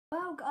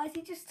Wow, guys,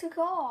 he just took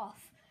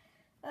off.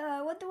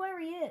 Wonder where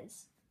he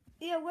is.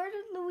 Yeah, where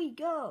did Louis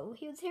go?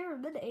 He was here a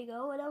minute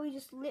ago, and now he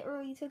just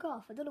literally took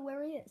off. I don't know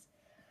where he is.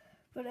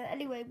 But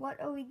anyway, what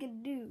are we gonna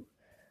do?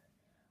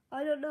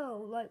 I don't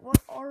know. Like,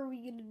 what are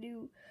we gonna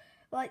do?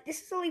 Like,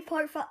 this is only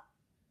part 5.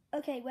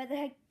 Okay, where the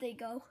heck did they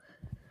go?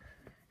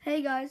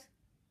 Hey, guys.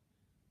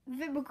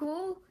 Very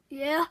cool?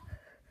 Yeah.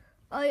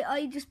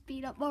 I just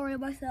beat up Mario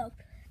myself.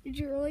 Did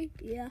you really?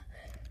 Yeah.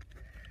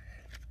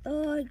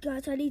 Oh,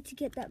 guys, I need to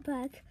get that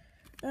back.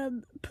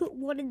 Put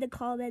 1 in the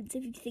comments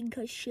if you think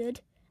I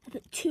should. And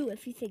put 2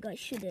 if you think I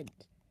shouldn't.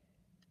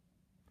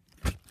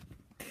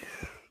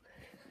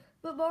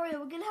 But Mario,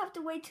 we're gonna have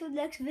to wait till the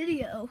next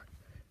video.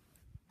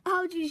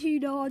 How did you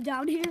know I'm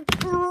down here?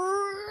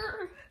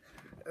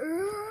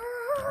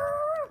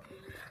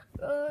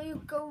 You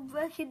go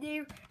back in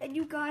there, and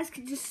you guys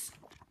can just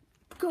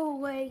go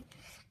away,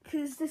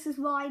 because this is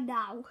mine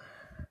now.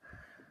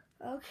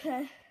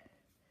 Okay.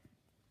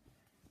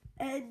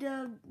 And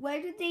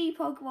where did the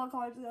Pokemon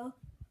cards go?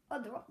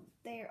 Oh, they're up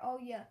there. Oh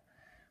yeah,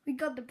 we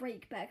got the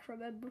break back.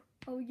 Remember?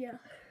 Oh yeah.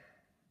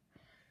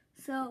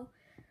 So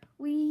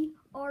we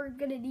are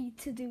gonna need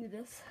to do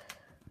this.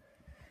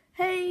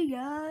 Hey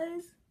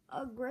guys,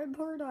 I'm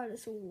Grandpa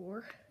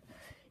Dinosaur.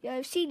 Yeah,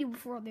 I've seen you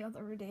before on the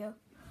other video.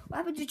 What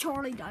happened to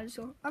Charlie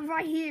Dinosaur? I'm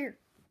right here.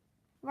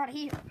 Right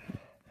here.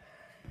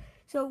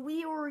 So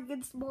we are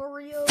against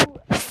Mario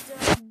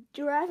and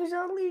Giraffe is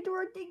on lead,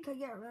 or I think, I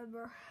can't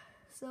remember.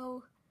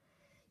 So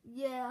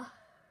yeah.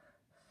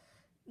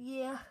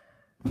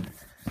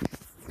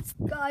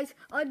 Guys,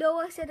 I know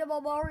I said I'm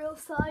on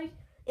Mario's side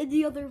in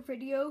the other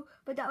video,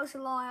 but that was a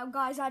lie. I'm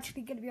guys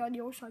actually gonna be on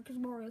your side because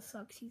Mario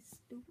sucks. He's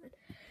stupid.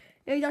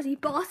 No, he does. He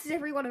bosses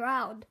everyone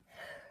around.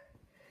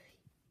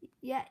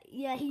 Yeah,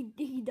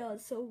 he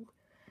does. So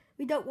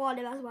we don't want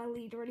him as my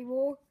leader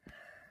anymore.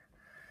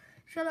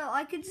 Shut up!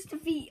 I can just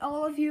defeat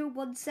all of you in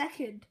 1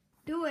 second.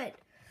 Do it.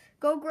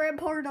 Go,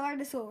 Grandpa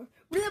Dinosaur.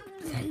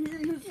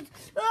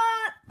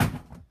 Ah!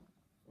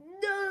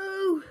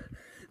 No,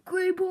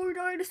 Grandpa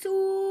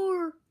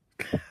Dinosaur.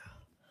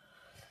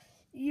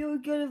 You're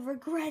gonna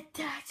regret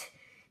that.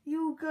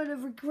 You're gonna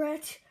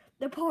regret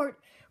the part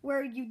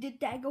where you did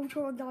that. Go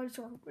Charlie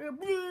Dinosaur.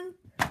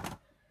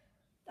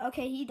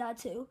 Okay, he died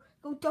too.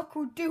 Go Duck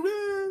or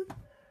do.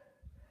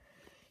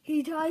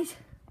 He dies.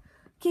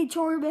 Okay,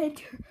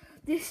 Charmander,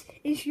 this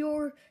is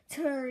your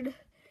turn.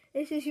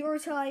 This is your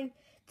time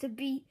to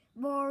beat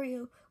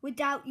Mario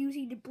without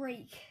using the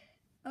break.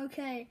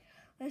 Okay,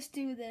 let's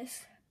do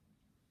this.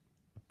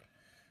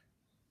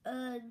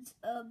 And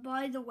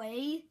by the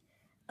way,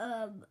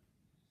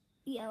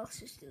 yeah, let's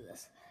just do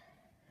this.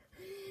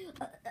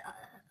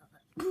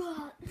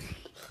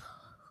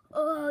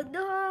 Oh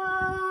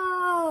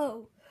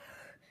no!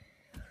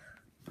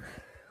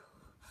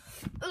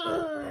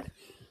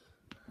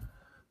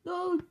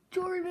 No,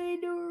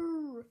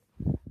 Charmander!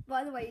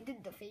 By the way, he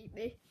didn't defeat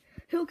me.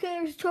 Who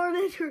cares,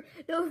 Charmander?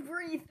 No,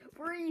 breathe.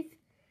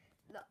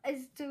 No,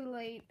 it's too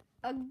late.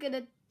 I'm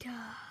gonna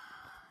die.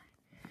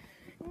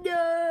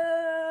 No!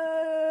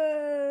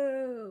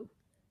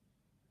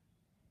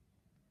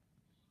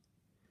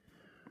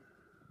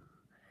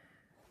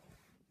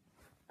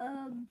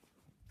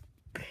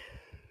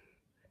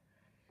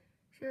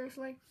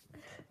 Seriously?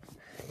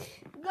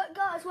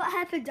 Guys, what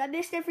happened? I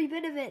missed every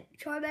bit of it.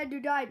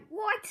 Charmander died.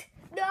 What?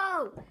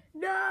 No!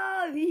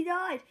 He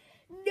died.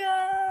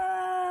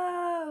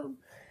 No!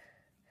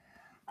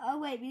 Oh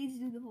wait, we need to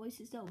do the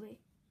voices, don't we?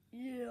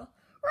 Yeah.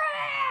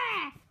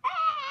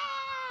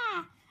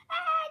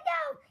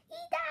 No! He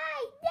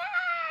died!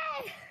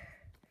 No!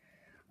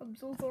 I'm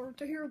so sorry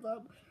to hear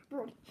that,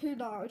 but he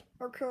died,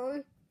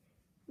 okay?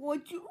 Why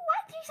do you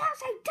sound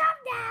so dumb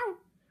now?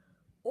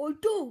 I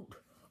don't.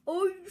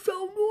 I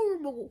sound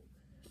normal.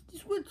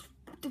 This is what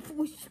the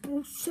voice is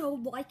supposed to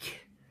sound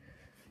like.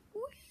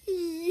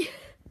 Whee!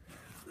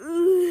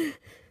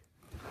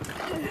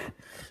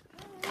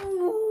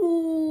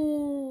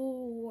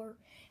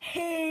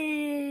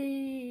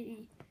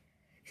 Hey!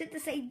 Is it the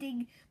same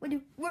thing when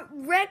you...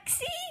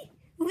 Rexy?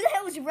 Who the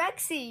hell is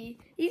Rexy?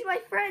 He's my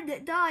friend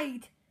that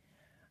died.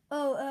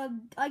 Oh,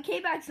 I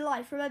came back to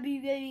life. Remember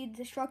you gave me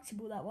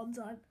indestructible that one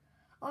time?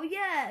 Oh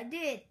yeah, I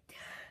did.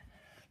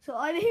 So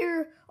I'm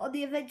here on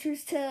the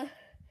adventures to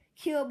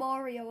kill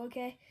Mario,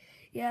 okay?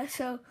 Yeah,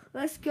 so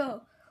let's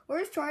go.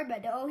 Where's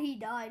Charmander? Oh, he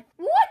died.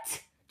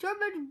 What?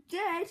 Charmander's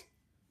dead?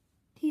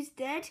 He's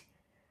dead?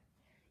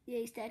 Yeah,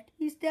 he's dead.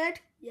 He's dead?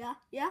 Yeah.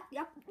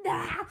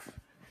 Nah.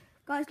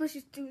 Guys, let's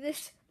just do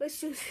this.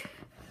 Let's just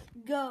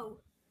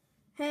go.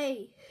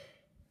 Hey.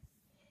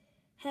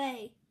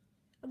 I'm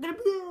gonna...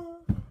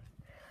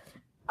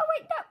 Oh,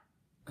 wait,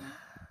 no.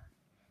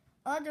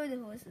 I'm doing the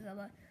voices, am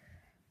I?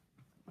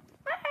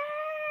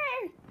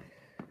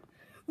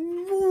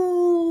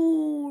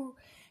 Whoa.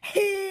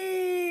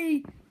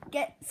 Hey!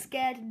 Get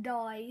scared and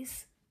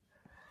dies.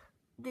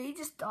 Did he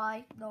just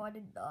die? No, I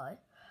didn't die.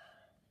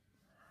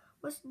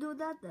 Let's do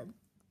that then.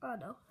 Oh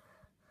no.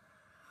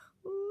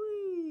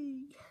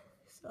 Whee.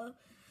 So,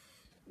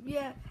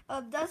 yeah,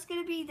 that's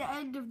gonna be the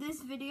end of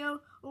this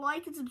video.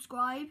 Like and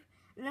subscribe,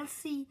 And let's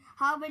see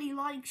how many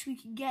likes we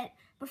can get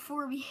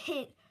before we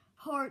hit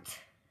part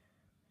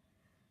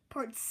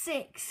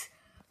 6.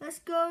 Let's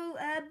go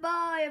and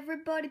bye,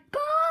 everybody.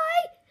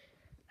 Bye!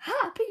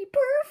 Happy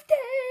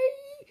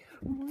birthday!